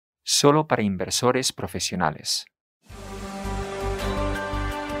solo para inversores profesionales.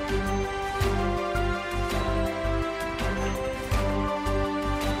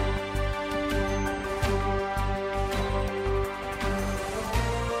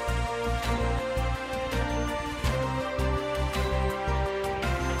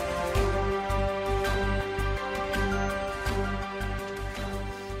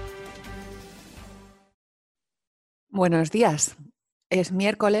 Buenos días. Es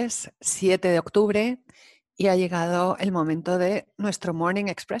miércoles 7 de octubre y ha llegado el momento de nuestro Morning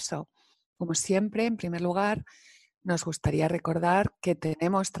Expresso. Como siempre, en primer lugar, nos gustaría recordar que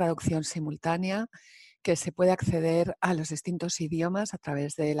tenemos traducción simultánea, que se puede acceder a los distintos idiomas a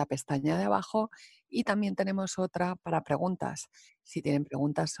través de la pestaña de abajo y también tenemos otra para preguntas. Si tienen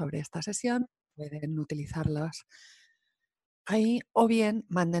preguntas sobre esta sesión, pueden utilizarlas ahí o bien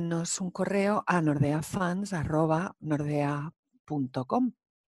mándennos un correo a nordeafans@nordea.com.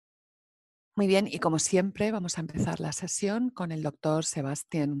 Muy bien, y como siempre vamos a empezar la sesión con el doctor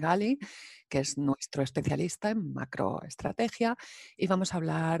Sebastián Gali, que es nuestro especialista en macroestrategia, y vamos a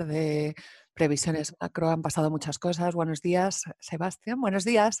hablar de previsiones macro. Han pasado muchas cosas. Buenos días, Sebastián. Buenos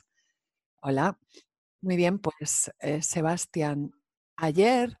días. Hola. Muy bien, pues Sebastián,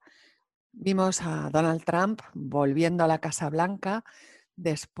 ayer vimos a Donald Trump volviendo a la Casa Blanca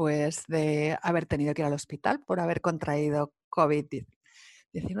después de haber tenido que ir al hospital por haber contraído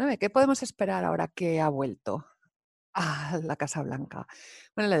COVID-19. ¿Qué podemos esperar ahora que ha vuelto a la Casa Blanca?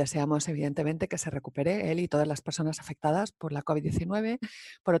 Bueno, le deseamos evidentemente que se recupere él y todas las personas afectadas por la COVID-19.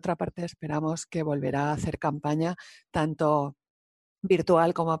 Por otra parte, esperamos que volverá a hacer campaña tanto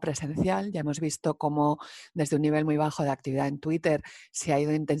virtual como presencial. Ya hemos visto cómo desde un nivel muy bajo de actividad en Twitter se ha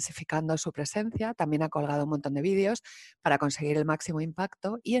ido intensificando su presencia. También ha colgado un montón de vídeos para conseguir el máximo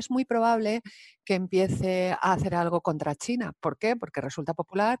impacto y es muy probable que empiece a hacer algo contra China. ¿Por qué? Porque resulta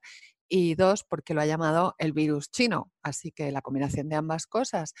popular y dos, porque lo ha llamado el virus chino. Así que la combinación de ambas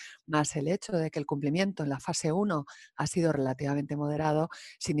cosas, más el hecho de que el cumplimiento en la fase 1 ha sido relativamente moderado,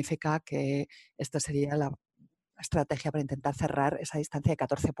 significa que esta sería la estrategia para intentar cerrar esa distancia de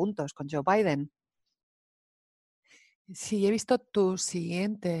 14 puntos con Joe Biden. Sí, he visto tu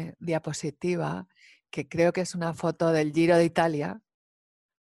siguiente diapositiva, que creo que es una foto del Giro de Italia,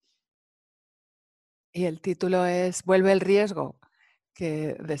 y el título es "Vuelve el riesgo",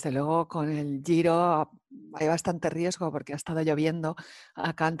 que desde luego con el Giro hay bastante riesgo porque ha estado lloviendo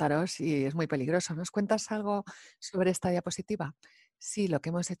a cántaros y es muy peligroso. ¿Nos cuentas algo sobre esta diapositiva? Sí, lo que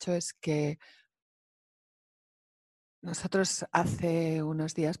hemos hecho es que nosotros hace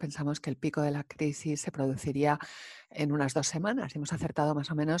unos días pensamos que el pico de la crisis se produciría en unas 2 semanas. Hemos acertado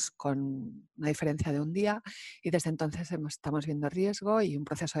más o menos con una diferencia de un día y desde entonces estamos viendo riesgo y un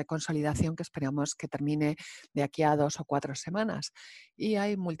proceso de consolidación que esperamos que termine de aquí a 2 o 4 semanas. Y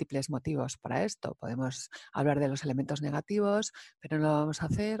hay múltiples motivos para esto. Podemos hablar de los elementos negativos, pero no lo vamos a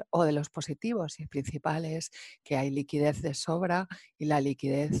hacer, o de los positivos, y el principal es que hay liquidez de sobra y la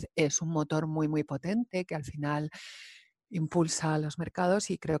liquidez es un motor muy, muy potente que al final impulsa a los mercados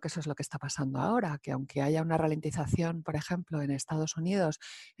y creo que eso es lo que está pasando ahora, que aunque haya una ralentización, por ejemplo, en Estados Unidos,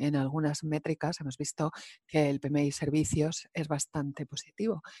 en algunas métricas, hemos visto que el PMI servicios es bastante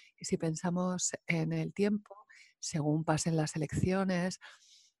positivo. Y si pensamos en el tiempo, según pasen las elecciones,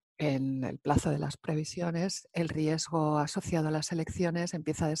 en el plazo de las previsiones, el riesgo asociado a las elecciones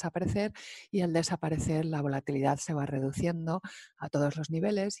empieza a desaparecer y al desaparecer la volatilidad se va reduciendo a todos los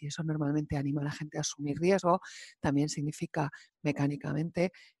niveles y eso normalmente anima a la gente a asumir riesgo. También significa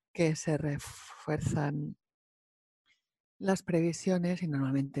mecánicamente que se refuerzan las previsiones y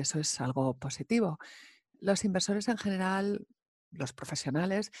normalmente eso es algo positivo. Los inversores en general, los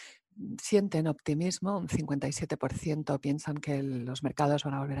profesionales, sienten optimismo. Un 57% piensan que los mercados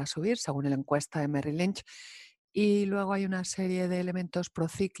van a volver a subir, según la encuesta de Merrill Lynch. Y luego hay una serie de elementos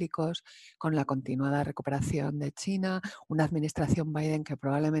procíclicos con la continuada recuperación de China, una administración Biden que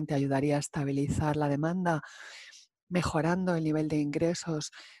probablemente ayudaría a estabilizar la demanda, mejorando el nivel de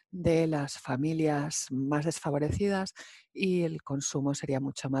ingresos de las familias más desfavorecidas y el consumo sería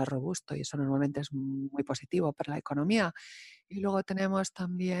mucho más robusto y eso normalmente es muy positivo para la economía. Y luego tenemos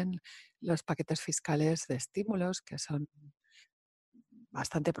también los paquetes fiscales de estímulos que son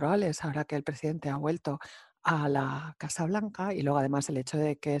bastante probables ahora que el presidente ha vuelto a la Casa Blanca y luego además el hecho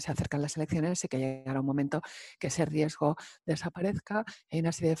de que se acercan las elecciones y que llegará un momento que ese riesgo desaparezca. Hay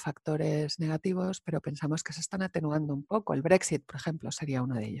una serie de factores negativos, pero pensamos que se están atenuando un poco. El Brexit, por ejemplo, sería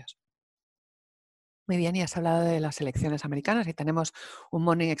uno de ellos. Muy bien, y has hablado de las elecciones americanas y tenemos un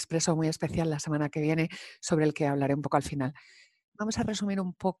Morning Expresso muy especial la semana que viene sobre el que hablaré un poco al final. Vamos a resumir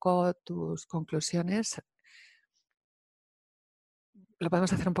un poco tus conclusiones. lo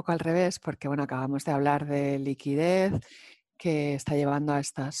podemos hacer un poco al revés porque, bueno, acabamos de hablar de liquidez que está llevando a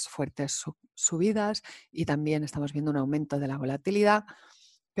estas fuertes subidas y también estamos viendo un aumento de la volatilidad,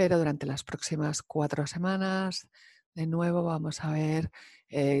 pero durante las próximas 4 semanas, de nuevo, vamos a ver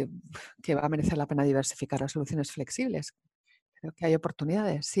eh, que va a merecer la pena diversificar las soluciones flexibles. Creo que hay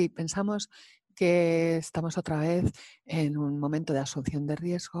oportunidades. Sí, pensamos que estamos otra vez en un momento de asunción de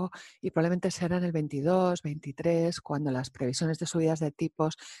riesgo y probablemente será en el 22, 23, cuando las previsiones de subidas de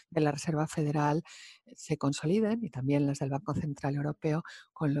tipos de la Reserva Federal se consoliden y también las del Banco Central Europeo,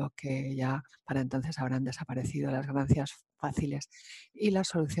 con lo que ya para entonces habrán desaparecido las ganancias fáciles. Y las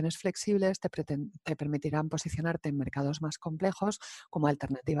soluciones flexibles te permitirán posicionarte en mercados más complejos como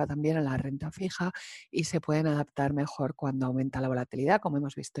alternativa también a la renta fija y se pueden adaptar mejor cuando aumenta la volatilidad, como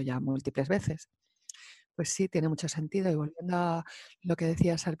hemos visto ya múltiples veces. Pues sí, tiene mucho sentido. Y volviendo a lo que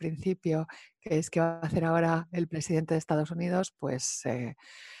decías al principio, que es que va a hacer ahora el presidente de Estados Unidos, pues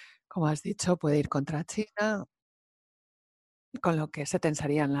como has dicho, puede ir contra China, con lo que se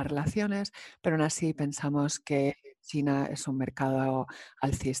tensarían las relaciones, pero aún así pensamos que China es un mercado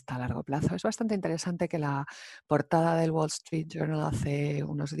alcista a largo plazo. Es bastante interesante que la portada del Wall Street Journal hace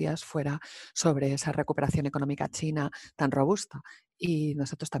unos días fuera sobre esa recuperación económica china tan robusta y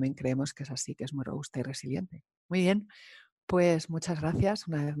nosotros también creemos que es así, que es muy robusta y resiliente. Muy bien, pues muchas gracias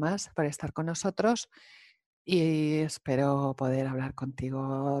una vez más por estar con nosotros y espero poder hablar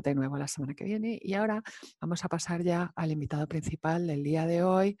contigo de nuevo la semana que viene. Y ahora vamos a pasar ya al invitado principal del día de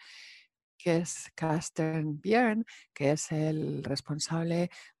hoy, que es Carsten Björn, que es el responsable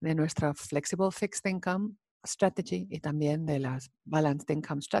de nuestra Flexible Fixed Income Strategy y también de las Balanced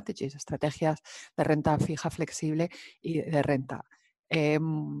Income Strategies, estrategias de renta fija flexible y de renta.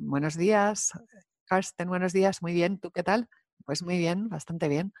 Buenos días, Carsten, buenos días, muy bien, ¿tú qué tal? Pues muy bien, bastante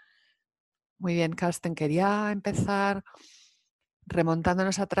bien. Muy bien, Carsten. Quería empezar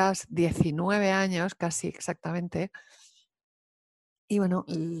remontándonos atrás 19 años, casi exactamente. Y bueno,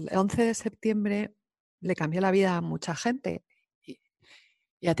 el 11 de septiembre le cambió la vida a mucha gente y,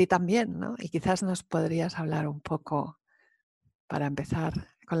 y a ti también, ¿no? Y quizás nos podrías hablar un poco para empezar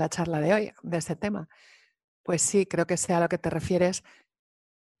con la charla de hoy de ese tema. Pues sí, creo que sea a lo que te refieres.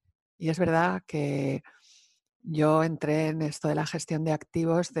 Y es verdad que yo entré en esto de la gestión de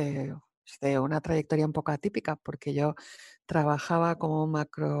activos de una trayectoria un poco atípica, porque yo trabajaba como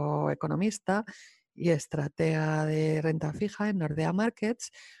macroeconomista y estratega de renta fija en Nordea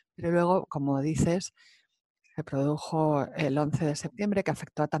Markets, pero luego, como dices, se produjo el 11 de septiembre que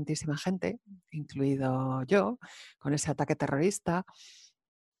afectó a tantísima gente, incluido yo, con ese ataque terrorista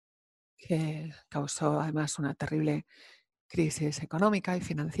que causó además una terrible crisis económica y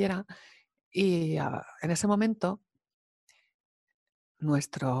financiera. Y en ese momento,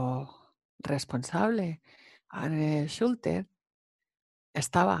 nuestro responsable, Arne Schulte,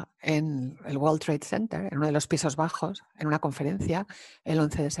 estaba en el World Trade Center, en uno de los pisos bajos, en una conferencia el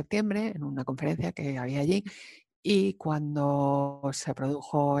 11 de septiembre, en una conferencia que había allí. Y cuando se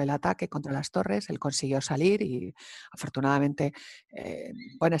produjo el ataque contra las torres, él consiguió salir y afortunadamente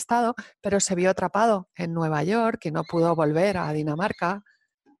en buen estado, pero se vio atrapado en Nueva York y no pudo volver a Dinamarca,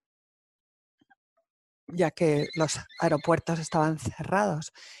 ya que los aeropuertos estaban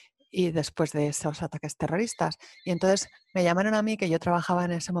cerrados y después de esos ataques terroristas. Y entonces me llamaron a mí, que yo trabajaba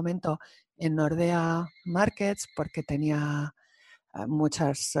en ese momento en Nordea Markets, porque tenía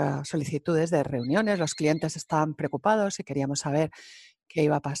muchas solicitudes de reuniones, los clientes estaban preocupados y queríamos saber qué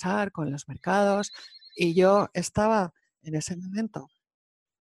iba a pasar con los mercados. Y yo estaba en ese momento,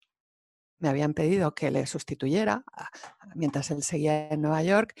 me habían pedido que le sustituyera mientras él seguía en Nueva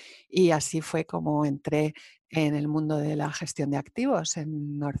York y así fue como entré en el mundo de la gestión de activos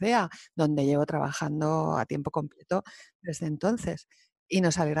en Nordea, donde llevo trabajando a tiempo completo desde entonces. Y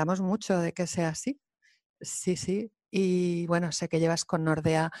nos alegramos mucho de que sea así. Sí, sí. Y bueno, sé que llevas con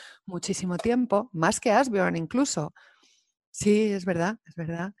Nordea muchísimo tiempo, más que Asbjorn incluso. Sí, es verdad, es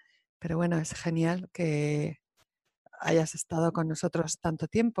verdad. Pero bueno, es genial que hayas estado con nosotros tanto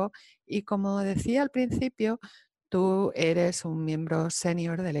tiempo. Y como decía al principio, tú eres un miembro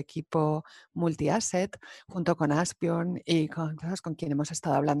senior del equipo Multi-Asset, junto con Asbjorn y con cosas con quien hemos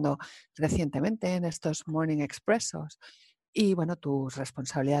estado hablando recientemente en estos Morning Expressos. Y bueno, tus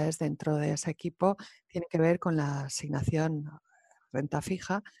responsabilidades dentro de ese equipo tienen que ver con la asignación renta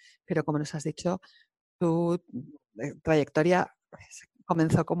fija, pero como nos has dicho, tu trayectoria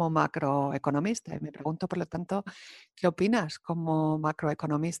comenzó como macroeconomista. Y me pregunto, por lo tanto, ¿qué opinas como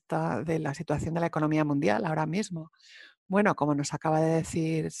macroeconomista de la situación de la economía mundial ahora mismo? Bueno, como nos acaba de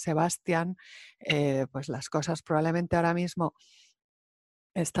decir Sebastián, pues las cosas probablemente ahora mismo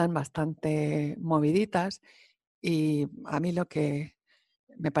están bastante moviditas y a mí lo que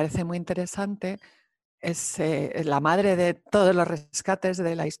me parece muy interesante. Es la madre de todos los rescates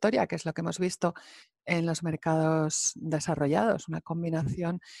de la historia, que es lo que hemos visto en los mercados desarrollados, una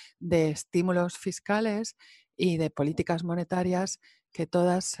combinación de estímulos fiscales y de políticas monetarias que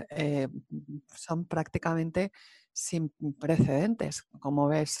todas son prácticamente sin precedentes, como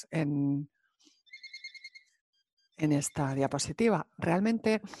ves en esta diapositiva.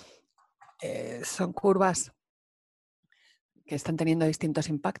 Realmente son curvas que están teniendo distintos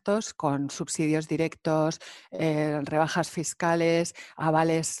impactos con subsidios directos, rebajas fiscales,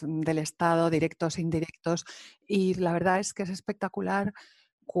 avales del Estado, directos e indirectos. Y la verdad es que es espectacular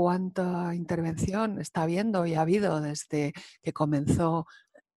cuánta intervención está habiendo y ha habido desde que comenzó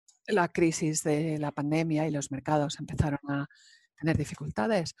la crisis de la pandemia y los mercados empezaron a tener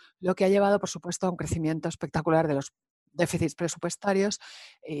dificultades, lo que ha llevado, por supuesto, a un crecimiento espectacular de los déficits presupuestarios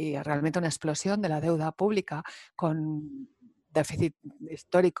y realmente una explosión de la deuda pública con déficit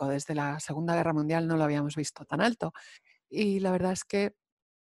histórico. Desde la Segunda Guerra Mundial no lo habíamos visto tan alto. Y la verdad es que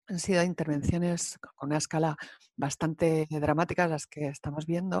han sido intervenciones con una escala bastante dramática las que estamos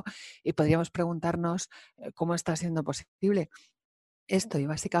viendo y podríamos preguntarnos cómo está siendo posible esto. Y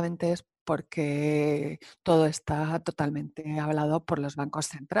básicamente es porque todo está totalmente avalado por los bancos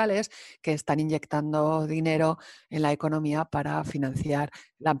centrales que están inyectando dinero en la economía para financiar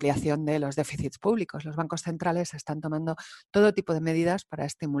la ampliación de los déficits públicos. Los bancos centrales están tomando todo tipo de medidas para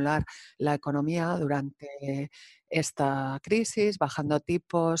estimular la economía durante esta crisis, bajando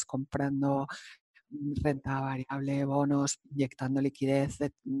tipos, comprando renta variable, bonos, inyectando liquidez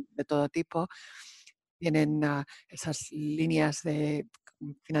de todo tipo. Tienen esas líneas de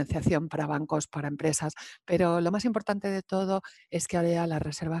financiación para bancos, para empresas, pero lo más importante de todo es que ahora la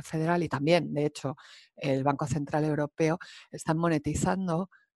Reserva Federal y también, de hecho, el Banco Central Europeo están monetizando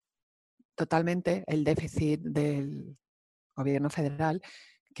totalmente el déficit del gobierno federal,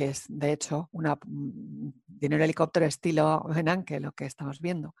 que es, de hecho, dinero helicóptero estilo Bernanke, lo que estamos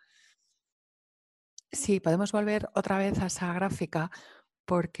viendo. Sí, podemos volver otra vez a esa gráfica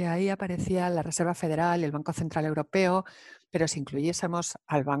porque ahí aparecía la Reserva Federal y el Banco Central Europeo, pero si incluyésemos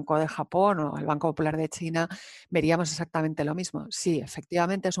al Banco de Japón o al Banco Popular de China, veríamos exactamente lo mismo. Sí,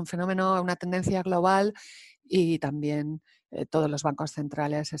 efectivamente es un fenómeno, una tendencia global y también todos los bancos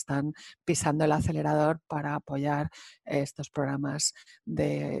centrales están pisando el acelerador para apoyar estos programas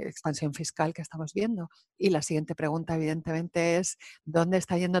de expansión fiscal que estamos viendo. Y la siguiente pregunta, evidentemente, es ¿dónde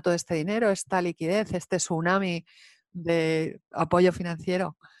está yendo todo este dinero, esta liquidez, este tsunami de apoyo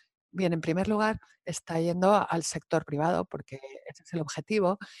financiero? Bien, en primer lugar, está yendo al sector privado, porque ese es el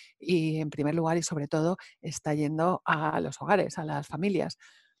objetivo, y en primer lugar y sobre todo está yendo a los hogares, a las familias.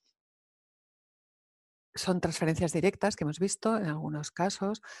 Son transferencias directas que hemos visto en algunos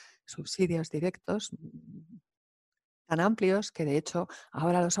casos, subsidios directos tan amplios que de hecho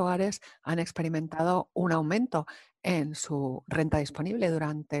ahora los hogares han experimentado un aumento en su renta disponible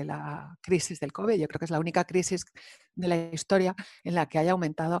durante la crisis del COVID. Yo creo que es la única crisis de la historia en la que haya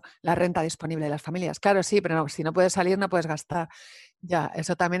aumentado la renta disponible de las familias. Claro, sí, pero si no puedes salir, no puedes gastar. Ya,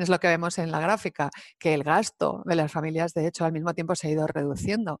 eso también es lo que vemos en la gráfica, que el gasto de las familias, de hecho, al mismo tiempo se ha ido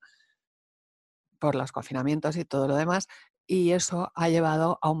reduciendo por los confinamientos y todo lo demás, y eso ha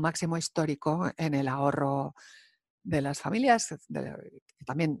llevado a un máximo histórico en el ahorro de las familias, que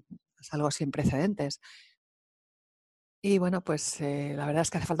también es algo sin precedentes. Y bueno, pues la verdad es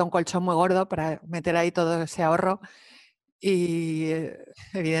que hace falta un colchón muy gordo para meter ahí todo ese ahorro y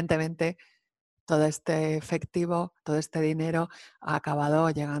evidentemente todo este efectivo, todo este dinero ha acabado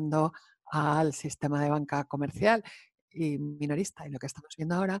llegando al sistema de banca comercial y minorista. Y lo que estamos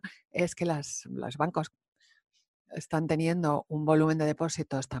viendo ahora es que los bancos están teniendo un volumen de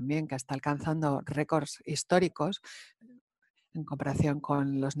depósitos también que está alcanzando récords históricos en comparación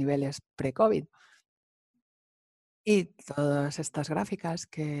con los niveles pre-COVID. Y todas estas gráficas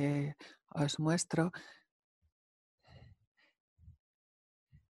que os muestro,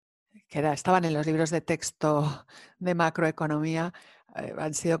 que estaban en los libros de texto de macroeconomía,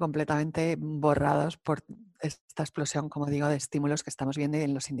 han sido completamente borrados por esta explosión, como digo, de estímulos que estamos viendo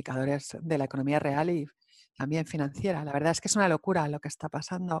en los indicadores de la economía real y también financiera. La verdad es que es una locura lo que está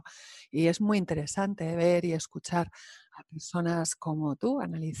pasando y es muy interesante ver y escuchar a personas como tú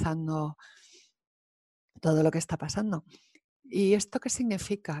analizando todo lo que está pasando. ¿Y esto qué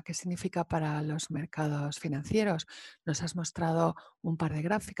significa? ¿Qué significa para los mercados financieros? Nos has mostrado un par de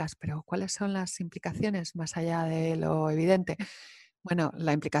gráficas, pero ¿cuáles son las implicaciones más allá de lo evidente? Bueno,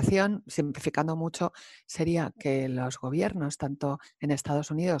 la implicación, simplificando mucho, sería que los gobiernos, tanto en Estados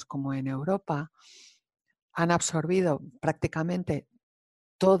Unidos como en Europa, han absorbido prácticamente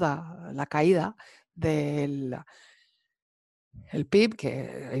toda la caída del El PIB,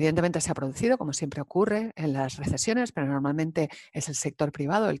 que evidentemente se ha producido, como siempre ocurre en las recesiones, pero normalmente es el sector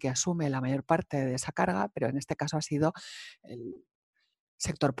privado el que asume la mayor parte de esa carga, pero en este caso ha sido el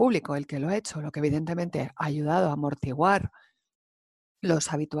sector público el que lo ha hecho, lo que evidentemente ha ayudado a amortiguar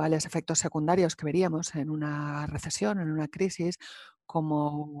los habituales efectos secundarios que veríamos en una recesión, en una crisis,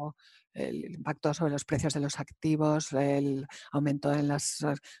 como el impacto sobre los precios de los activos, el aumento en las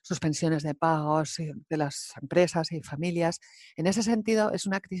suspensiones de pagos de las empresas y familias. En ese sentido, es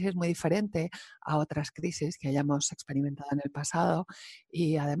una crisis muy diferente a otras crisis que hayamos experimentado en el pasado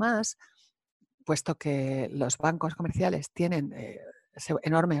y además, puesto que los bancos comerciales tienen ese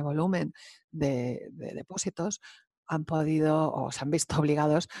enorme volumen de depósitos, han podido o se han visto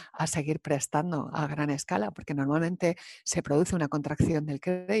obligados a seguir prestando a gran escala, porque normalmente se produce una contracción del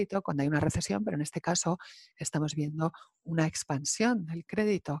crédito cuando hay una recesión, pero en este caso estamos viendo una expansión del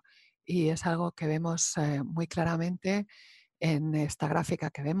crédito y es algo que vemos muy claramente en esta gráfica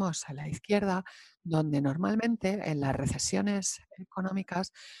que vemos a la izquierda, donde normalmente en las recesiones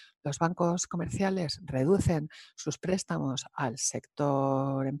económicas los bancos comerciales reducen sus préstamos al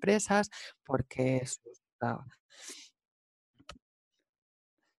sector empresas porque sus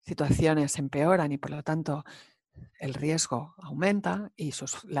situaciones empeoran y por lo tanto el riesgo aumenta y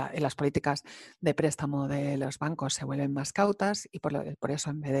las políticas de préstamo de los bancos se vuelven más cautas y por eso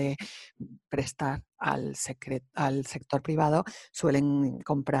en vez de prestar al sector privado suelen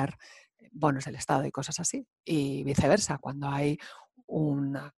comprar bonos del Estado y cosas así. Y viceversa, cuando hay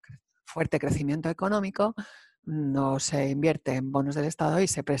un fuerte crecimiento económico, no se invierte en bonos del Estado y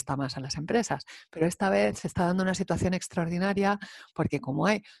se presta más a las empresas. Pero esta vez se está dando una situación extraordinaria porque como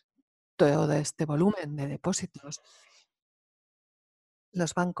hay todo este volumen de depósitos,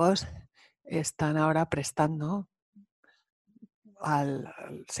 los bancos están ahora prestando al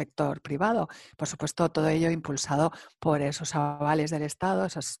sector privado. Por supuesto, todo ello impulsado por esos avales del Estado,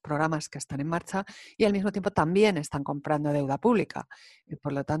 esos programas que están en marcha y al mismo tiempo también están comprando deuda pública. Y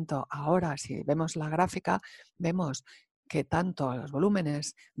por lo tanto, ahora si vemos la gráfica, vemos que tanto los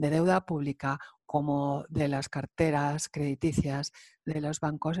volúmenes de deuda pública como de las carteras crediticias de los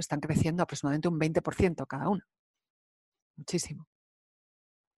bancos están creciendo aproximadamente un 20% cada uno. Muchísimo.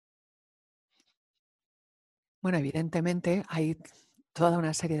 Bueno, evidentemente hay toda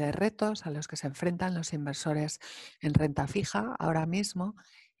una serie de retos a los que se enfrentan los inversores en renta fija ahora mismo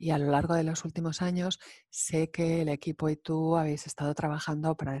y a lo largo de los últimos años sé que el equipo y tú habéis estado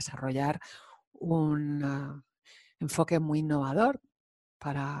trabajando para desarrollar un enfoque muy innovador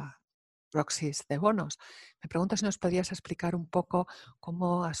para proxies de bonos. Me pregunto si nos podrías explicar un poco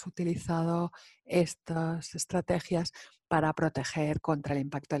cómo has utilizado estas estrategias para proteger contra el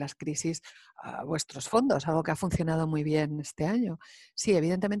impacto de las crisis a vuestros fondos, algo que ha funcionado muy bien este año. Sí,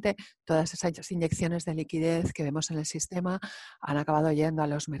 evidentemente todas esas inyecciones de liquidez que vemos en el sistema han acabado yendo a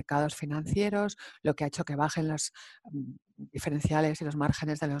los mercados financieros, lo que ha hecho que bajen los diferenciales y los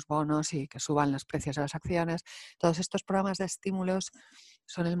márgenes de los bonos y que suban los precios de las acciones. Todos estos programas de estímulos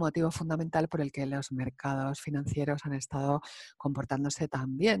son el motivo fundamental por el que los mercados financieros han estado comportándose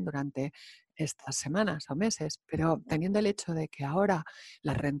tan bien durante estas semanas o meses, pero teniendo el hecho de que ahora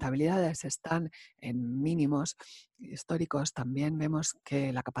las rentabilidades están en mínimos históricos, también vemos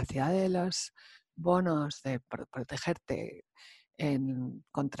que la capacidad de los bonos de protegerte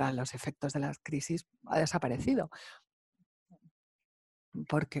contra los efectos de las crisis ha desaparecido,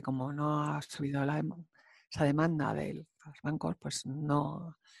 porque como no ha subido esa demanda de los bancos, pues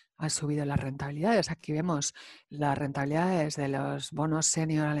no han subido las rentabilidades. Aquí vemos las rentabilidades de los bonos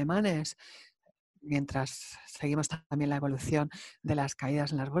senior alemanes, mientras seguimos también la evolución de las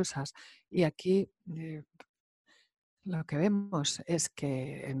caídas en las bolsas. Y aquí lo que vemos es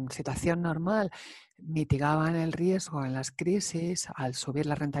que en situación normal mitigaban el riesgo en las crisis al subir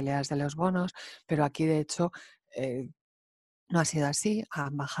las rentabilidades de los bonos, pero aquí de hecho no ha sido así,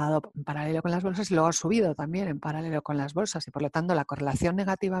 han bajado en paralelo con las bolsas y luego ha subido también en paralelo con las bolsas y por lo tanto la correlación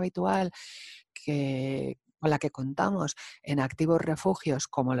negativa habitual con la que contamos en activos refugios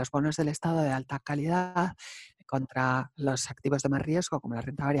como los bonos del Estado de alta calidad contra los activos de más riesgo como la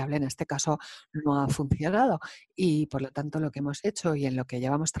renta variable en este caso no ha funcionado y por lo tanto lo que hemos hecho y en lo que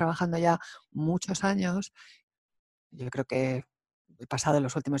llevamos trabajando ya muchos años, yo creo que he pasado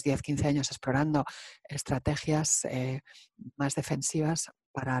los últimos 10, 15 años explorando estrategias más defensivas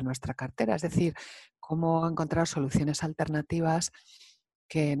para nuestra cartera, es decir, cómo encontrar soluciones alternativas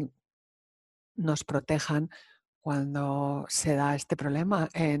que nos protejan cuando se da este problema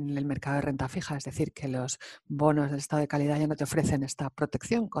en el mercado de renta fija, es decir, que los bonos del estado de calidad ya no te ofrecen esta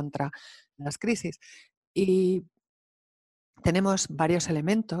protección contra las crisis. Y Tenemos varios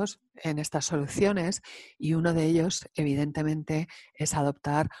elementos en estas soluciones y uno de ellos, evidentemente, es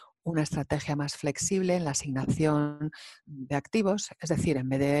adoptar una estrategia más flexible en la asignación de activos, es decir, en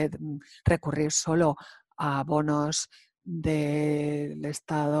vez de recurrir solo a bonos del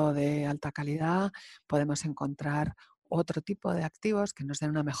estado de alta calidad, podemos encontrar otro tipo de activos que nos den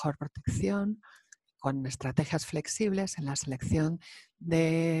una mejor protección con estrategias flexibles en la selección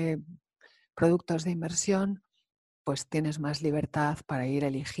de productos de inversión, pues tienes más libertad para ir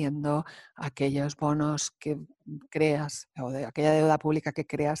eligiendo aquellos bonos que creas o de aquella deuda pública que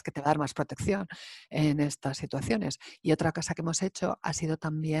creas que te va a dar más protección en estas situaciones. Y otra cosa que hemos hecho ha sido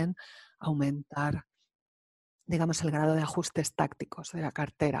también aumentar, digamos, el grado de ajustes tácticos de la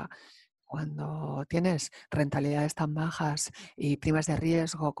cartera. Cuando tienes rentabilidades tan bajas y primas de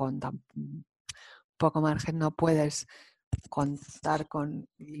riesgo con tan poco margen, no puedes contar con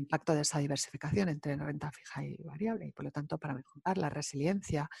el impacto de esa diversificación entre renta fija y variable y por lo tanto para mejorar la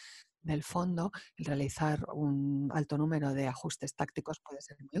resiliencia del fondo, el realizar un alto número de ajustes tácticos puede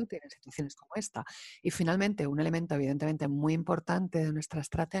ser muy útil en situaciones como esta. Y finalmente, un elemento evidentemente muy importante de nuestra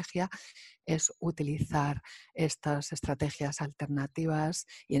estrategia es utilizar estas estrategias alternativas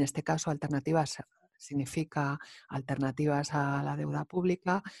y en este caso alternativas significa alternativas a la deuda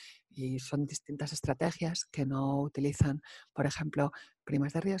pública y son distintas estrategias que no utilizan, por ejemplo,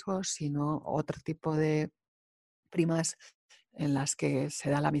 primas de riesgo, sino otro tipo de primas en las que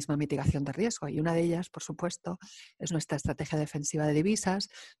se da la misma mitigación de riesgo. Y una de ellas, por supuesto, es nuestra estrategia defensiva de divisas,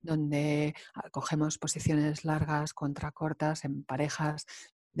 donde cogemos posiciones largas contra cortas en parejas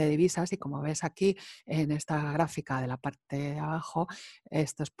de divisas y como ves aquí en esta gráfica de la parte de abajo,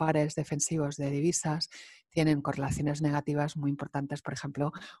 estos pares defensivos de divisas tienen correlaciones negativas muy importantes, por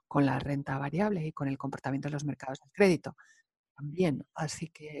ejemplo, con la renta variable y con el comportamiento de los mercados del crédito también. Así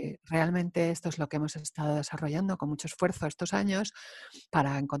que realmente esto es lo que hemos estado desarrollando con mucho esfuerzo estos años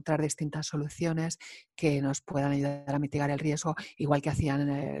para encontrar distintas soluciones que nos puedan ayudar a mitigar el riesgo, igual que hacían en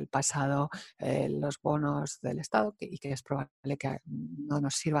el pasado los bonos del Estado y que es probable que no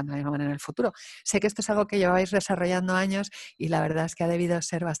nos sirvan de la misma manera en el futuro. Sé que esto es algo que lleváis desarrollando años y la verdad es que ha debido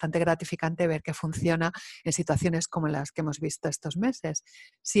ser bastante gratificante ver que funciona en situaciones como las que hemos visto estos meses.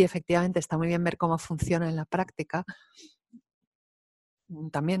 Sí, efectivamente, está muy bien ver cómo funciona en la práctica.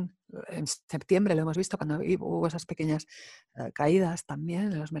 También en septiembre lo hemos visto cuando hubo esas pequeñas caídas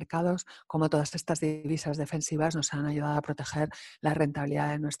también en los mercados, como todas estas divisas defensivas nos han ayudado a proteger la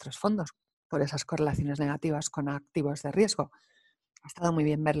rentabilidad de nuestros fondos por esas correlaciones negativas con activos de riesgo. Ha estado muy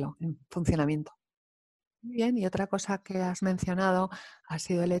bien verlo en funcionamiento. Muy bien, y otra cosa que has mencionado ha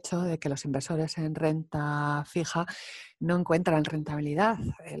sido el hecho de que los inversores en renta fija no encuentran rentabilidad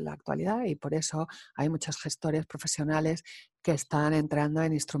en la actualidad y por eso hay muchos gestores profesionales que están entrando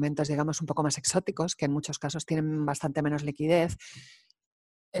en instrumentos, digamos, un poco más exóticos, que en muchos casos tienen bastante menos liquidez.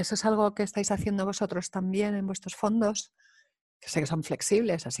 ¿Eso es algo que estáis haciendo vosotros también en vuestros fondos? Que sé que son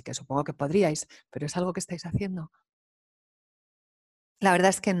flexibles, así que supongo que podríais, pero ¿es algo que estáis haciendo? La verdad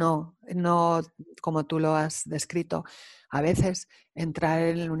es que no como tú lo has descrito. A veces entrar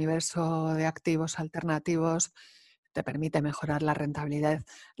en el universo de activos alternativos te permite mejorar la rentabilidad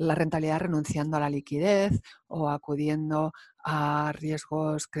renunciando a la liquidez o acudiendo a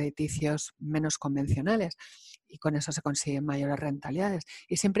riesgos crediticios menos convencionales y con eso se consiguen mayores rentabilidades.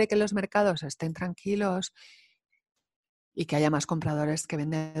 Y siempre que los mercados estén tranquilos y que haya más compradores que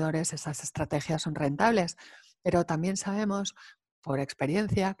vendedores, esas estrategias son rentables. Pero también sabemos por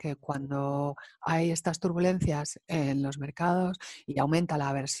experiencia que cuando hay estas turbulencias en los mercados y aumenta la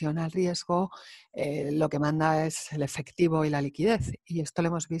aversión al riesgo, lo que manda es el efectivo y la liquidez. Y esto lo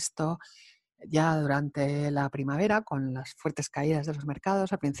hemos visto ya durante la primavera con las fuertes caídas de los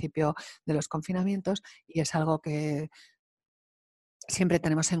mercados al principio de los confinamientos y es algo que siempre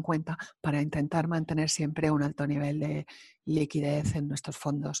tenemos en cuenta para intentar mantener siempre un alto nivel de liquidez en nuestros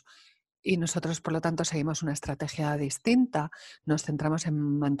fondos. Y nosotros, por lo tanto, seguimos una estrategia distinta. Nos centramos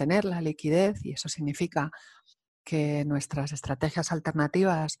en mantener la liquidez y eso significa que nuestras estrategias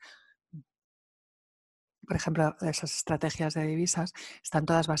alternativas, por ejemplo, esas estrategias de divisas, están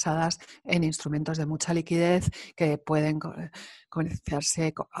todas basadas en instrumentos de mucha liquidez que pueden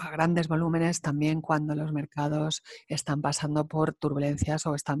comerciarse a grandes volúmenes también cuando los mercados están pasando por turbulencias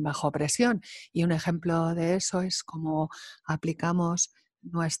o están bajo presión. Y un ejemplo de eso es cómo aplicamos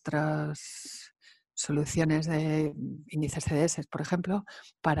nuestras soluciones de índices CDS, por ejemplo,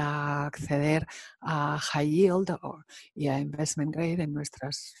 para acceder a high yield y a investment grade en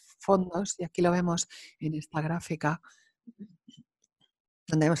nuestros fondos. Y aquí lo vemos en esta gráfica,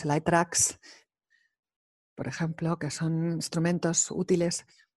 donde vemos el iTraxx, por ejemplo, que son instrumentos útiles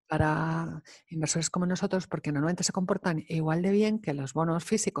para inversores como nosotros porque normalmente se comportan igual de bien que los bonos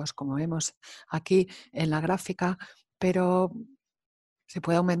físicos, como vemos aquí en la gráfica, pero se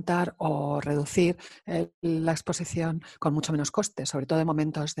puede aumentar o reducir la exposición con mucho menos coste, sobre todo en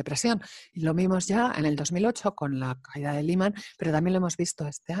momentos de presión. Y lo vimos ya en el 2008 con la caída de Lehman, pero también lo hemos visto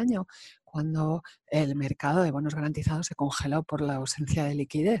este año cuando el mercado de bonos garantizados se congeló por la ausencia de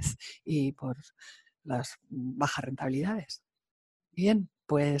liquidez y por las bajas rentabilidades. Bien,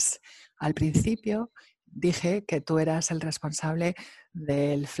 pues al principio dije que tú eras el responsable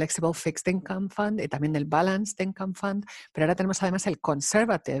del Flexible Fixed Income Fund y también del Balanced Income Fund, pero ahora tenemos además el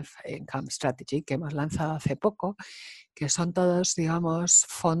Conservative Income Strategy que hemos lanzado hace poco, que son todos, digamos,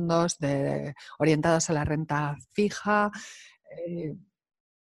 fondos orientados a la renta fija. Eh,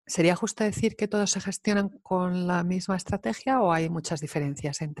 ¿Sería justo decir que todos se gestionan con la misma estrategia o hay muchas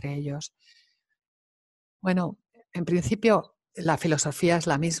diferencias entre ellos? Bueno, en principio la filosofía es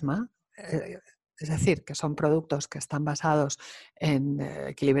la misma, es decir, que son productos que están basados en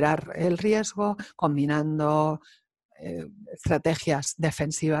equilibrar el riesgo, combinando estrategias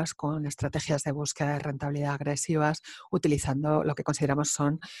defensivas con estrategias de búsqueda de rentabilidad agresivas, utilizando lo que consideramos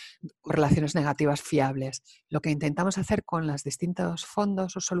son correlaciones negativas fiables. Lo que intentamos hacer con los distintos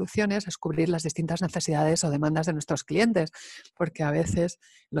fondos o soluciones es cubrir las distintas necesidades o demandas de nuestros clientes, porque a veces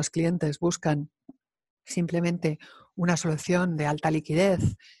los clientes buscan simplemente una solución de alta liquidez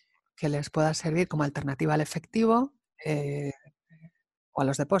que les pueda servir como alternativa al efectivo o a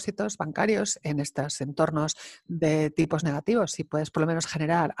los depósitos bancarios en estos entornos de tipos negativos. Si puedes por lo menos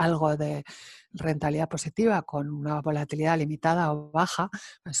generar algo de rentabilidad positiva con una volatilidad limitada o baja,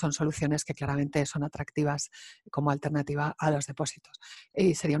 pues son soluciones que claramente son atractivas como alternativa a los depósitos.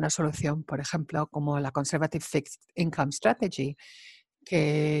 Y sería una solución, por ejemplo, como la Conservative Fixed Income Strategy,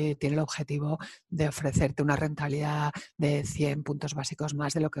 que tiene el objetivo de ofrecerte una rentabilidad de 100 puntos básicos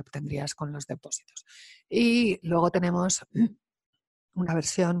más de lo que obtendrías con los depósitos. Y luego tenemos una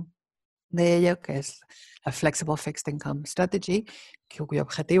versión de ello que es la Flexible Fixed Income Strategy, cuyo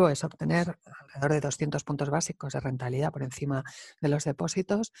objetivo es obtener alrededor de 200 puntos básicos de rentabilidad por encima de los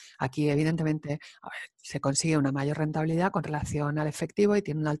depósitos. Aquí, evidentemente, se consigue una mayor rentabilidad con relación al efectivo y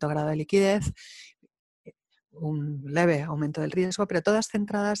tiene un alto grado de liquidez, un leve aumento del riesgo, pero todas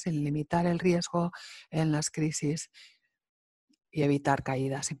centradas en limitar el riesgo en las crisis y evitar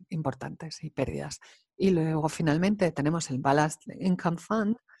caídas importantes y pérdidas. Y luego finalmente tenemos el Balanced Income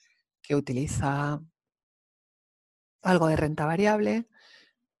Fund, que utiliza algo de renta variable,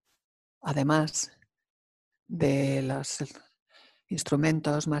 además de los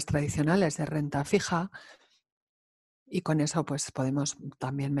instrumentos más tradicionales de renta fija, y con eso pues podemos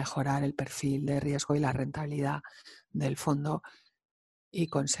también mejorar el perfil de riesgo y la rentabilidad del fondo y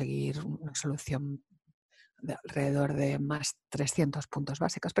conseguir una solución de alrededor de más 300 puntos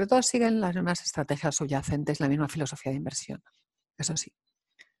básicos, pero todos siguen las mismas estrategias subyacentes, la misma filosofía de inversión, eso sí.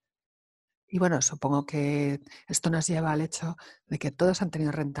 Y bueno, supongo que esto nos lleva al hecho de que todos han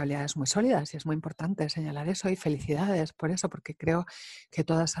tenido rentabilidades muy sólidas y es muy importante señalar eso y felicidades por eso, porque creo que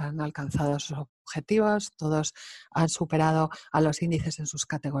todos han alcanzado sus objetivos, todos han superado a los índices en sus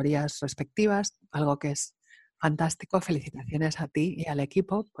categorías respectivas, algo que es fantástico. Felicitaciones a ti y al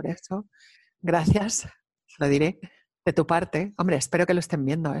equipo por eso. Gracias, lo diré de tu parte. Hombre, espero que lo estén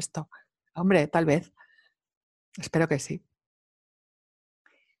viendo esto. Hombre, tal vez. Espero que sí.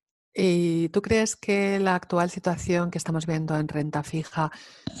 ¿Y tú crees que la actual situación que estamos viendo en renta fija,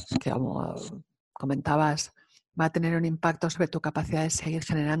 que como comentabas, va a tener un impacto sobre tu capacidad de seguir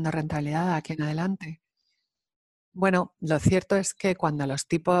generando rentabilidad de aquí en adelante? Bueno, lo cierto es que cuando los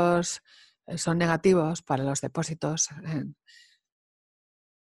tipos son negativos para los depósitos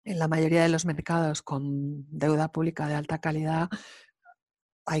en la mayoría de los mercados con deuda pública de alta calidad,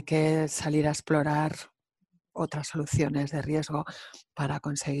 hay que salir a explorar otras soluciones de riesgo para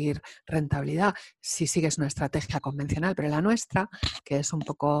conseguir rentabilidad si sigues una estrategia convencional, pero la nuestra, que es un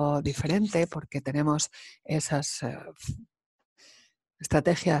poco diferente porque tenemos esas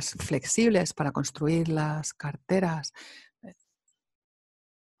estrategias flexibles para construir las carteras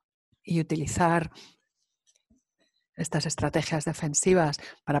y utilizar estas estrategias defensivas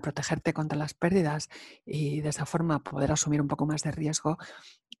para protegerte contra las pérdidas y de esa forma poder asumir un poco más de riesgo,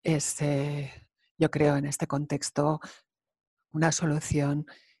 es, yo creo, en este contexto una solución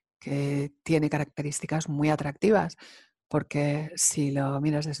que tiene características muy atractivas, porque si lo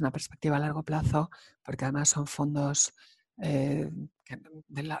miras desde una perspectiva a largo plazo, porque además son fondos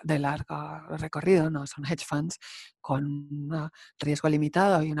de largo recorrido, no son hedge funds, con un riesgo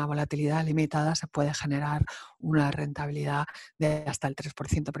limitado y una volatilidad limitada se puede generar una rentabilidad de hasta el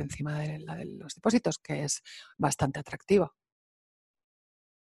 3% por encima de la de los depósitos, que es bastante atractivo.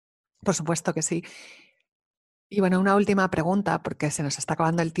 Por supuesto que sí. Y bueno, una última pregunta, porque se nos está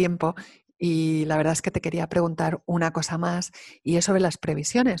acabando el tiempo y la verdad es que te quería preguntar una cosa más y es sobre las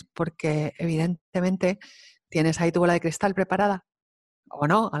previsiones, porque evidentemente tienes ahí tu bola de cristal preparada, o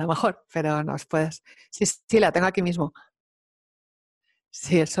no, a lo mejor, pero nos puedes... Sí, sí, la tengo aquí mismo.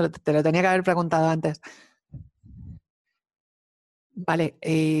 Sí, eso te lo tenía que haber preguntado antes. Vale,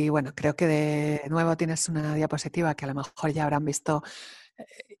 y bueno, creo que de nuevo tienes una diapositiva que a lo mejor ya habrán visto,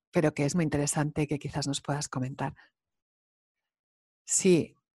 pero que es muy interesante y que quizás nos puedas comentar.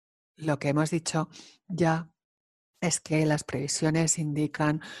 Sí, lo que hemos dicho ya es que las previsiones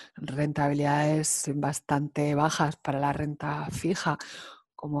indican rentabilidades bastante bajas para la renta fija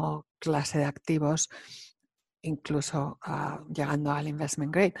como clase de activos, incluso llegando al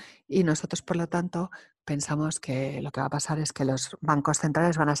investment grade. Y nosotros, por lo tanto, pensamos que lo que va a pasar es que los bancos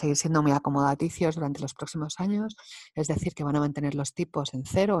centrales van a seguir siendo muy acomodaticios durante los próximos años, es decir, que van a mantener los tipos en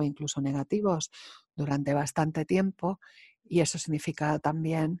cero o incluso negativos durante bastante tiempo. Y eso significa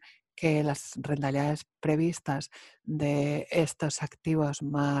también que las rentabilidades previstas de estos activos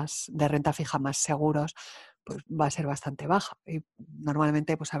más de renta fija más seguros pues va a ser bastante baja y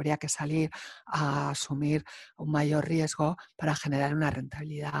normalmente pues habría que salir a asumir un mayor riesgo para generar una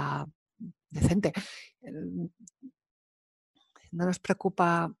rentabilidad decente. No nos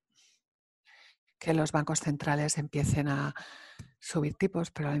preocupa que los bancos centrales empiecen a subir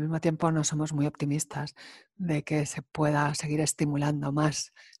tipos, pero al mismo tiempo no somos muy optimistas de que se pueda seguir estimulando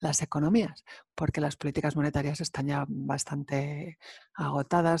más las economías, porque las políticas monetarias están ya bastante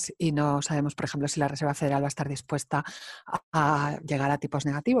agotadas y no sabemos, por ejemplo, si la Reserva Federal va a estar dispuesta a llegar a tipos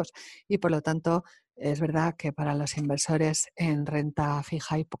negativos. Y por lo tanto, es verdad que para los inversores en renta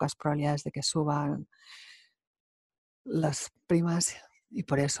fija hay pocas probabilidades de que suban las primas y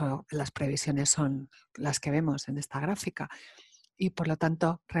por eso las previsiones son las que vemos en esta gráfica. Y por lo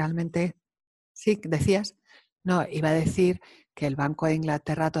tanto, realmente, sí, decías, no, iba a decir que el Banco de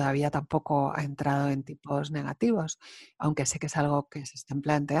Inglaterra todavía tampoco ha entrado en tipos negativos, aunque sé que es algo que se están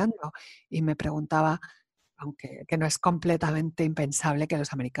planteando. Y me preguntaba, aunque que no es completamente impensable que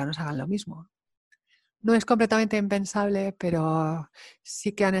los americanos hagan lo mismo. No es completamente impensable, pero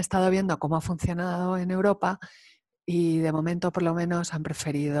sí que han estado viendo cómo ha funcionado en Europa y de momento por lo menos han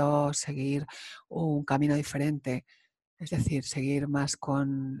preferido seguir un camino diferente, es decir, seguir más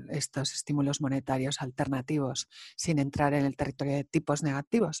con estos estímulos monetarios alternativos sin entrar en el territorio de tipos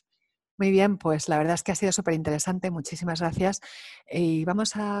negativos. Muy bien, pues la verdad es que ha sido súper interesante, muchísimas gracias y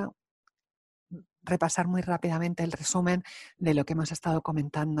vamos a repasar muy rápidamente el resumen de lo que hemos estado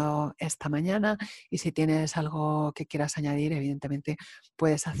comentando esta mañana y si tienes algo que quieras añadir, evidentemente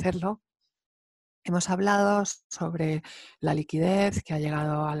puedes hacerlo. Hemos hablado sobre la liquidez que ha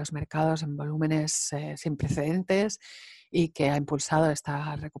llegado a los mercados en volúmenes sin precedentes y que ha impulsado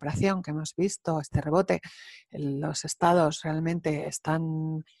esta recuperación que hemos visto, este rebote. Los estados realmente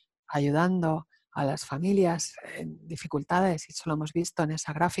están ayudando a las familias en dificultades y eso lo hemos visto en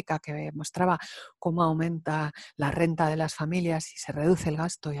esa gráfica que mostraba cómo aumenta la renta de las familias y se reduce el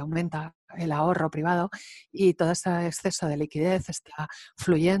gasto y aumenta el ahorro privado y todo ese exceso de liquidez está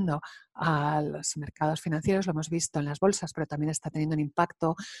fluyendo a los mercados financieros, lo hemos visto en las bolsas, pero también está teniendo un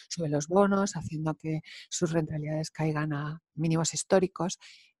impacto sobre los bonos, haciendo que sus rentabilidades caigan a mínimos históricos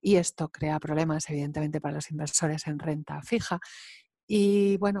y esto crea problemas evidentemente para los inversores en renta fija.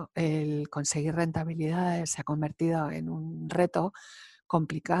 Y bueno, el conseguir rentabilidades se ha convertido en un reto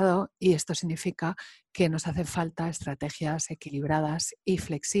complicado y esto significa que nos hace falta estrategias equilibradas y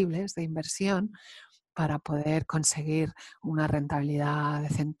flexibles de inversión para poder conseguir una rentabilidad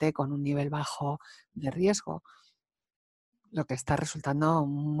decente con un nivel bajo de riesgo, lo que está resultando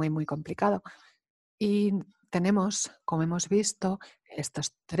muy, muy complicado. Y tenemos, como hemos visto,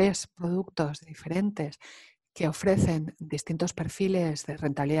 estos tres productos diferentes que ofrecen distintos perfiles de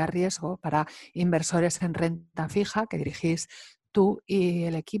rentabilidad-riesgo para inversores en renta fija que dirigís tú y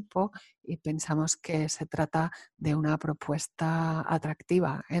el equipo y pensamos que se trata de una propuesta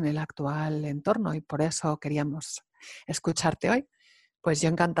atractiva en el actual entorno y por eso queríamos escucharte hoy. Pues yo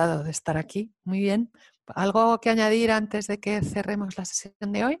encantado de estar aquí. Muy bien. ¿Algo que añadir antes de que cerremos la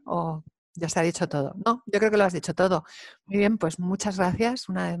sesión de hoy o ya se ha dicho todo? No, yo creo que lo has dicho todo. Muy bien, pues muchas gracias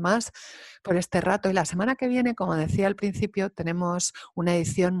una vez más por este rato. Y la semana que viene, como decía al principio, tenemos una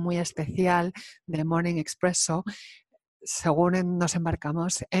edición muy especial de Morning Expresso según nos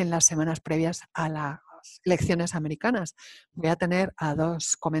embarcamos en las semanas previas a las elecciones americanas. Voy a tener a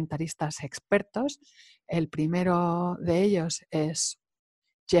dos comentaristas expertos. El primero de ellos es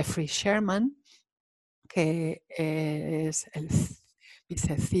Jeffrey Sherman, que es el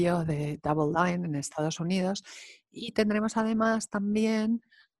vice-CEO de Double Line en Estados Unidos. Y tendremos además también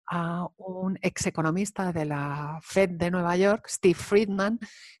a un ex economista de la Fed de Nueva York, Steve Friedman,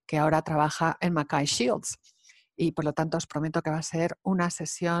 que ahora trabaja en Mackay Shields. Y por lo tanto os prometo que va a ser una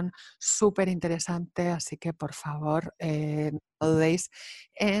sesión súper interesante, así que por favor no dudéis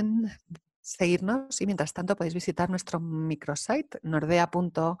en seguirnos y mientras tanto podéis visitar nuestro microsite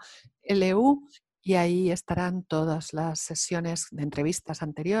nordea.lu y ahí estarán todas las sesiones de entrevistas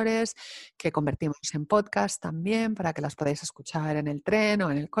anteriores que convertimos en podcast también para que las podáis escuchar en el tren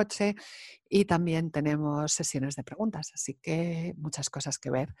o en el coche y también tenemos sesiones de preguntas, así que muchas cosas que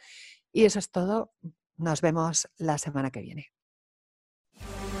ver. Y eso es todo. Nos vemos la semana que viene.